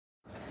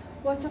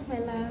What's up, my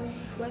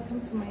loves?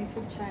 Welcome to my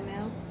YouTube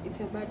channel. It's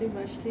your body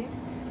Vashti.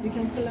 You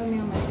can follow me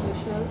on my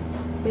socials.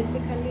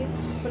 Basically,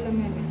 follow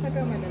me on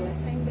Instagram at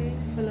 @Sign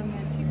follow me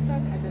on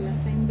TikTok at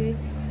 @Sign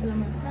follow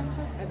me on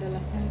Snapchat at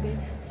 @Sign.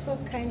 So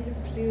kindly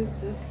please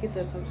just hit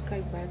the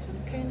subscribe button.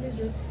 Kindly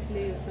just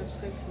please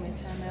subscribe to my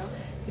channel.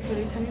 If you're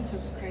a returning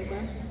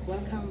subscriber,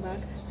 welcome back.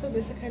 So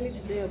basically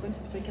today we're going to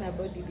be talking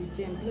about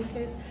DDG and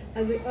Blueface.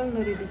 As we all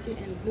know, DDG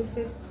and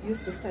Blueface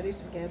used to study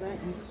together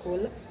in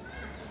school.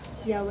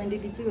 Yeah, when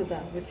DDG was a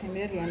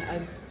veterinarian,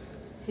 as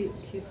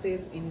he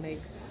says in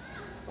like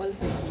all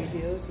his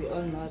videos, we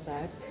all know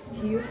that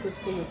he used to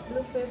school with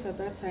Blueface at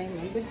that time,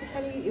 and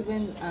basically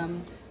even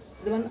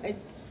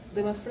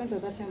they were friends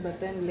at that time, but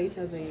then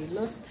later they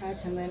lost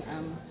touch, and then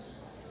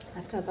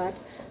after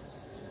that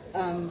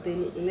they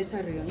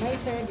later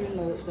reunited. You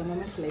know, the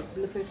moment like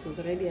Blueface was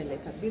already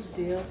like a big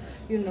deal,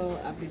 you know,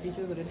 DDG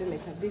was already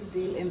like a big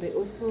deal, and they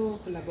also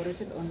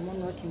collaborated on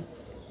moonwalking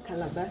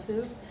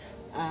Calabasas.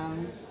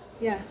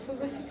 Yeah, so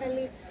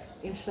basically,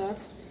 in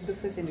short,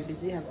 Blueface and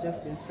DDG have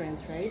just been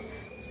friends, right?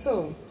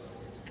 So,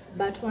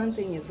 but one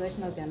thing is, right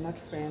now they are not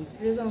friends.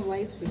 The reason why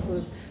is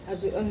because,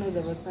 as we all know,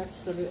 there was that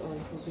story of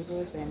Ruby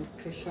Rose and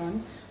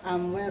Chrisean,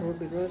 where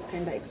Ruby Rose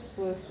kind of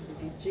exposed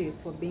DDG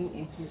for being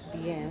in his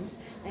DMs,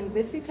 and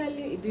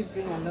basically it did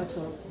bring a lot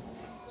of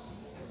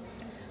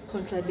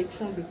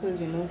contradiction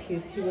because, you know, he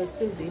was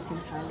still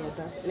dating Halle at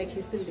that, like he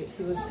was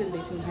still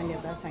dating Halle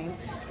at that time,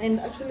 and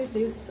actually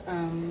this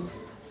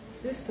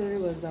story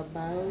was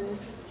about,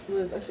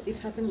 it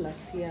happened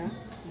last year.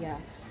 Yeah,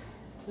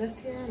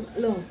 last year,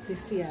 no,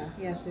 this year.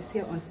 Yeah, this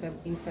year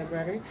in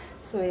February.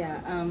 So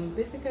yeah,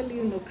 basically,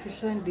 you know,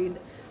 Chrisean did,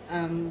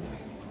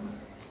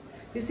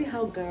 you see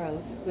how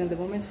girls, when the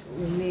moment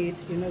we meet,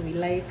 you know, we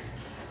like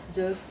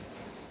just,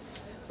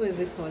 what is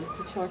it called,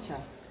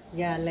 kuchocha.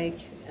 Yeah, like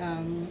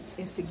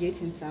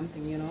instigating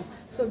something, you know.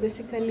 So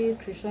basically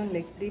Chrisean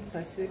like did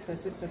persuade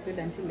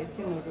until, like,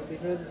 you know, Ruby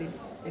Rose did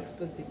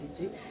expose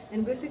DDG,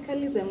 and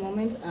basically the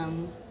moment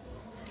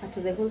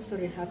after the whole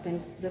story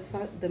happened,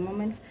 the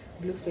moment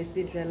Blueface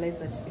did realize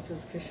that it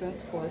was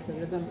Chrisean's fault, the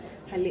reason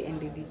Halle and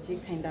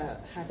DDG kind of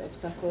had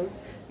obstacles,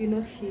 you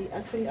know, he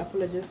actually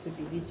apologized to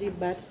DDG,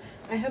 but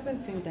I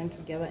haven't seen them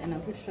together, and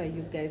I'm pretty sure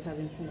you guys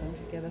haven't seen them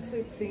together. So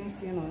it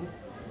seems, you know,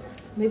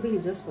 maybe he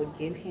just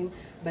forgave him,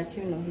 but,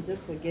 you know, he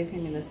just forgave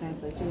him in the sense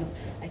that, you know,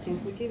 I can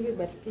forgive you,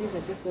 but please, I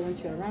just don't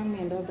want you around me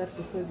and all that,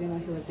 because, you know,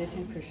 he was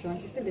dating Chrisean.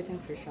 He's still dating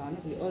Chrisean.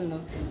 We all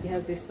know he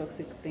has this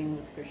toxic thing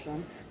with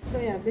Chrisean. So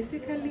yeah,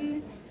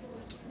 basically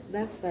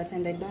that's that,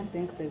 and I don't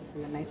think they've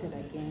reunited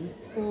again.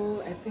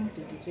 So I think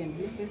DDG and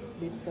Blueface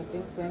did stop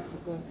being friends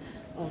because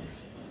of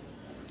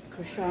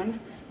Chrisean.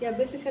 Yeah,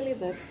 basically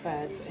that's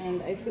that,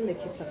 and I feel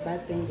like it's a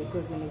bad thing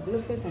because, you know,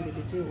 Blueface and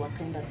DDG were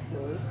kind of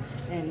close,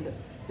 and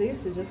they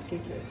used to just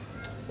kick it.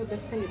 So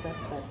basically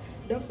that's that.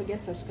 Don't forget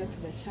to subscribe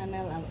to the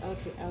channel. I'm out.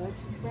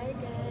 Bye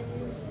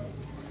guys.